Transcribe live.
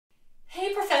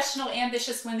professional,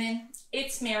 ambitious women,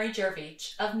 it's Mary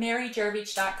Guirovich of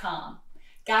maryguirovich.com,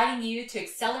 guiding you to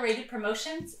accelerated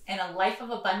promotions and a life of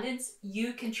abundance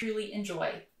you can truly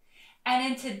enjoy. And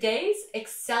in today's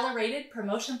accelerated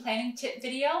promotion planning tip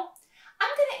video, I'm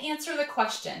going to answer the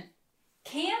question,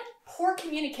 can poor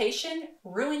communication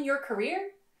ruin your career?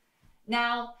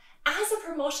 Now, as a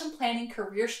promotion planning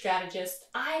career strategist,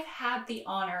 I've had the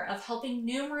honor of helping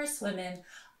numerous women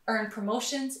earn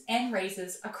promotions and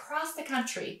raises across the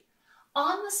country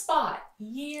on the spot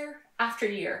year after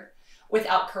year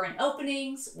without current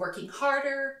openings, working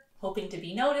harder, hoping to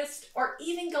be noticed, or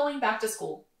even going back to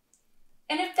school.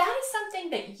 And if that is something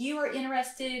that you are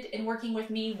interested in working with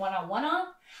me one-on-one on,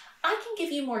 I can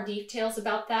give you more details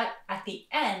about that at the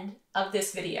end of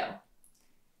this video.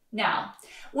 Now,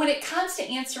 when it comes to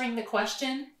answering the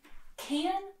question,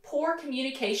 can poor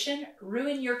communication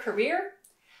ruin your career?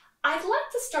 I'd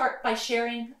like to start by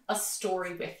sharing a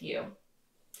story with you.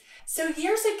 So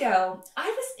years ago, I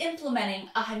was implementing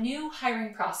a new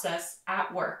hiring process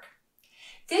at work.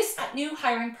 This new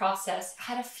hiring process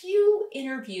had a few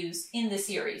interviews in the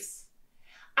series.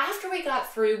 After we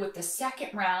got through with the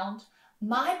second round,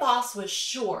 my boss was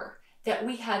sure that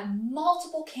we had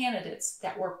multiple candidates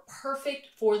that were perfect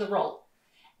for the role.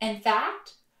 In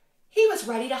fact, he was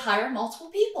ready to hire multiple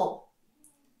people.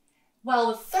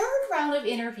 Well, the third round of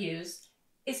interviews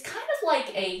is kind of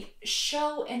like a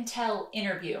show and tell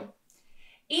interview.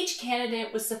 Each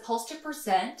candidate was supposed to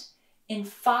present in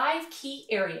 5 key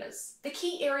areas, the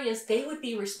key areas they would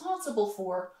be responsible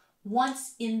for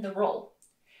once in the role.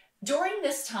 During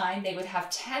this time, they would have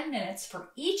 10 minutes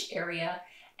for each area,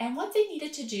 and what they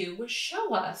needed to do was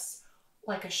show us,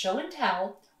 like a show and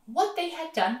tell, what they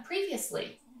had done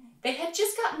previously. They had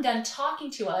just gotten done talking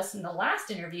to us in the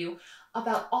last interview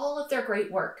about all of their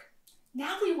great work.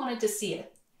 Now we wanted to see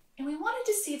it, and we wanted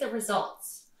to see the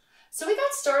results. So we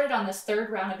got started on this third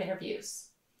round of interviews.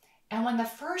 And when the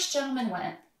first gentleman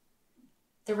went,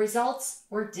 the results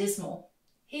were dismal.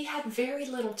 He had very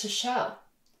little to show.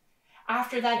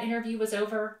 After that interview was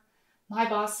over, my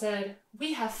boss said,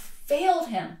 "We have failed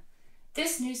him.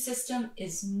 This new system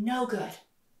is no good."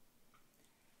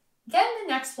 Then the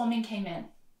next woman came in.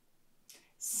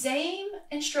 Same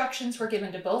instructions were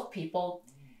given to both people,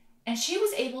 and she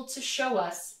was able to show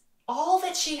us all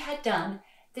that she had done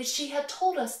that she had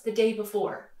told us the day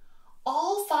before.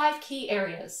 All 5 key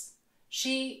areas.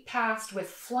 She passed with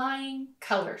flying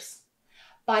colors.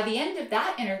 By the end of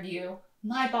that interview,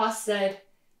 my boss said,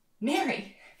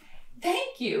 "Mary,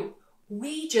 thank you.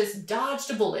 We just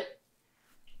dodged a bullet."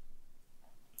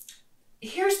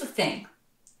 Here's the thing.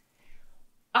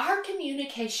 Our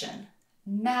communication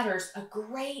matters a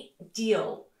great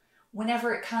deal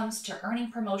whenever it comes to earning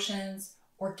promotions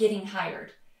or getting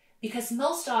hired, because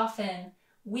most often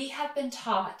we have been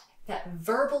taught that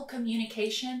verbal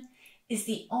communication is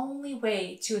the only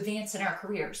way to advance in our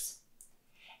careers.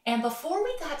 And before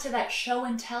we got to that show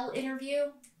and tell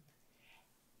interview,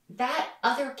 that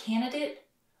other candidate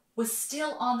was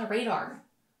still on the radar.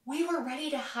 We were ready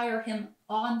to hire him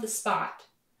on the spot,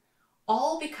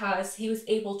 all because he was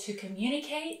able to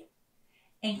communicate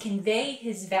and convey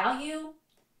his value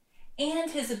and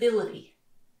his ability.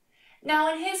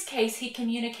 Now, in his case, he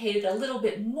communicated a little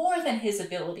bit more than his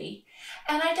ability,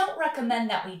 and I don't recommend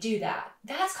that we do that.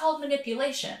 That's called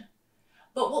manipulation.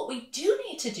 But what we do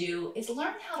need to do is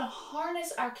learn how to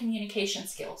harness our communication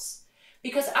skills,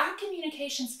 because our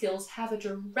communication skills have a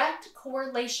direct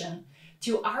correlation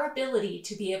to our ability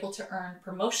to be able to earn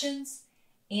promotions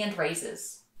and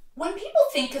raises. When people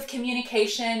think of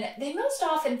communication, they most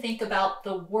often think about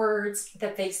the words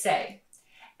that they say.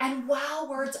 And while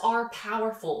words are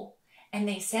powerful and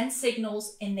they send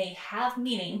signals and they have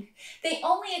meaning, they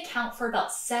only account for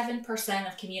about 7%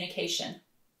 of communication.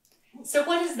 So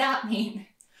what does that mean?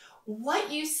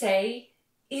 What you say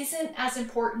isn't as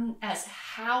important as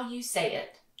how you say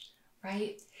it,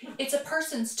 right? It's a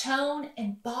person's tone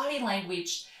and body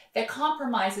language that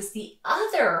compromises the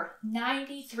other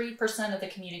 93% of the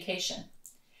communication.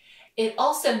 It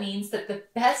also means that the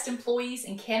best employees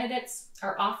and candidates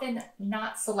are often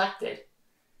not selected.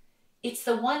 It's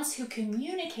the ones who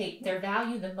communicate their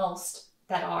value the most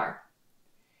that are.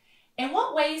 In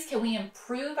what ways can we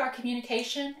improve our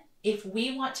communication if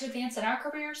we want to advance in our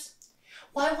careers?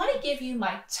 Well, I want to give you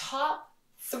my top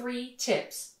 3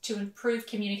 tips to improve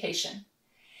communication.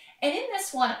 And in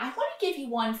this one, I want to give you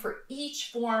one for each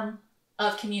form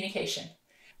of communication.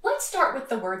 Let's start with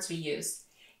the words we use.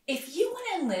 If you want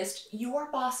to enlist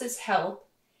your boss's help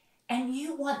and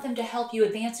you want them to help you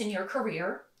advance in your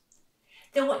career,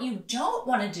 then what you don't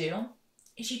want to do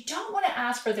is you don't want to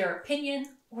ask for their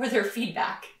opinion or their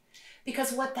feedback,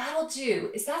 because what that'll do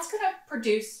is that's going to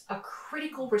produce a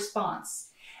critical response.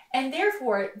 And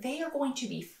therefore, they are going to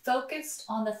be focused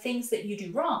on the things that you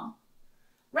do wrong.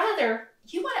 Rather,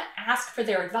 you want to ask for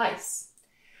their advice.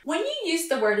 When you use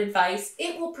the word advice,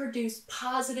 it will produce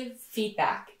positive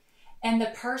feedback, and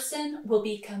the person will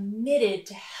be committed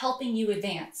to helping you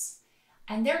advance.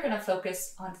 And they're going to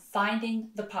focus on finding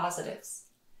the positives.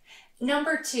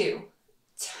 Number 2,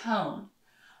 tone.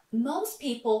 Most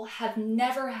people have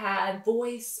never had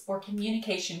voice or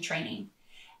communication training,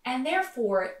 and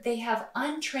therefore they have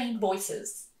untrained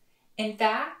voices. In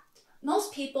fact,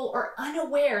 most people are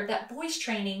unaware that voice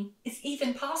training is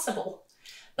even possible.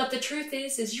 But the truth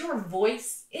is your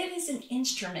voice, it is an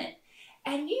instrument,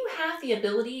 and you have the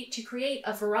ability to create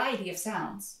a variety of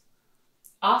sounds.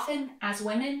 Often, as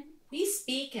women, we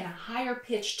speak in a higher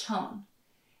pitched tone,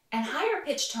 and higher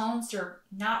pitched tones are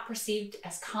not perceived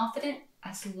as confident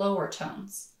as lower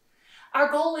tones.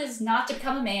 Our goal is not to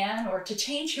become a man or to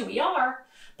change who we are,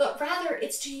 but rather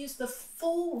it's to use the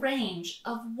full range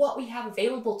of what we have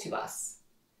available to us.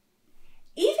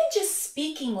 Even just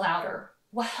speaking louder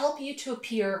will help you to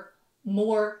appear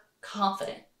more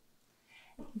confident.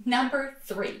 Number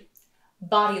 3,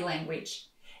 body language.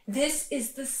 This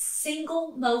is the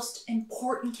single most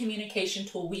important communication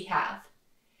tool we have.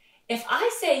 If I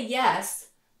say yes,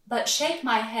 but shake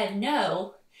my head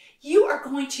no, you are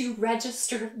going to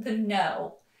register the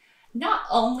no. Not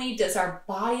only does our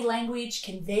body language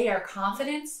convey our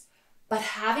confidence, but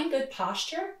having good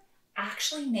posture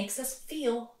actually makes us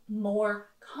feel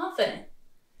more confident.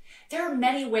 There are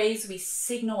many ways we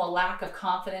signal a lack of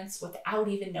confidence without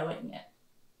even knowing it.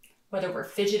 Whether we're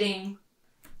fidgeting,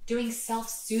 doing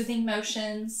self-soothing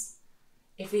motions,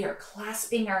 if we are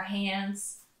clasping our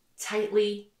hands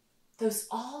tightly, those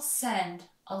all send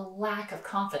a lack of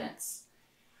confidence.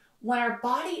 When our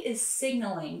body is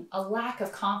signaling a lack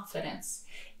of confidence,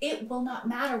 it will not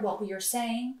matter what we are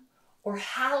saying or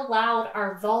how loud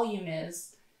our volume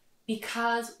is,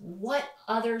 because what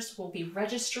others will be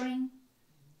registering,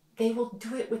 they will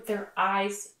do it with their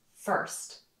eyes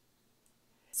first.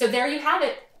 So there you have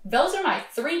it. Those are my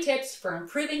 3 tips for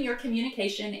improving your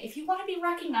communication if you want to be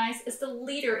recognized as the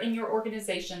leader in your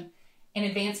organization and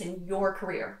advance in your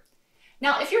career.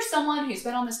 Now, if you're someone who's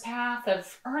been on this path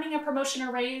of earning a promotion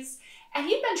or raise, and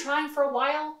you've been trying for a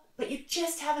while, but you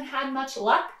just haven't had much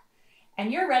luck,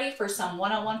 and you're ready for some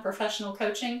one-on-one professional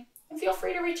coaching, then feel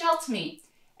free to reach out to me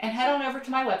and head on over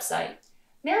to my website,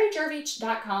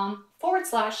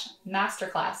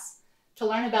 maryjervich.com/masterclass, to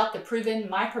learn about the proven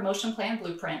My Promotion Plan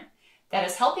Blueprint that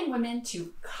is helping women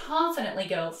to confidently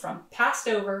go from passed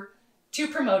over to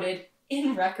promoted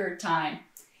in record time.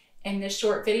 In this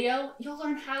short video, you'll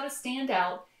learn how to stand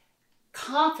out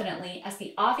confidently as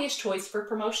the obvious choice for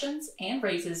promotions and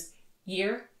raises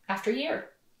year after year.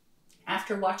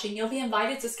 After watching, you'll be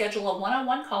invited to schedule a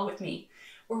one-on-one call with me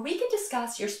where we can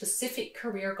discuss your specific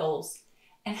career goals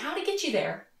and how to get you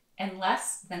there in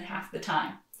less than half the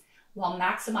time while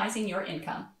maximizing your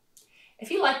income.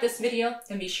 If you like this video,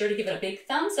 then be sure to give it a big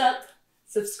thumbs up,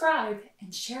 subscribe,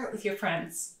 and share it with your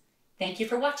friends. Thank you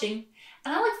for watching,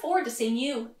 and I look forward to seeing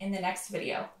you in the next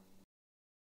video.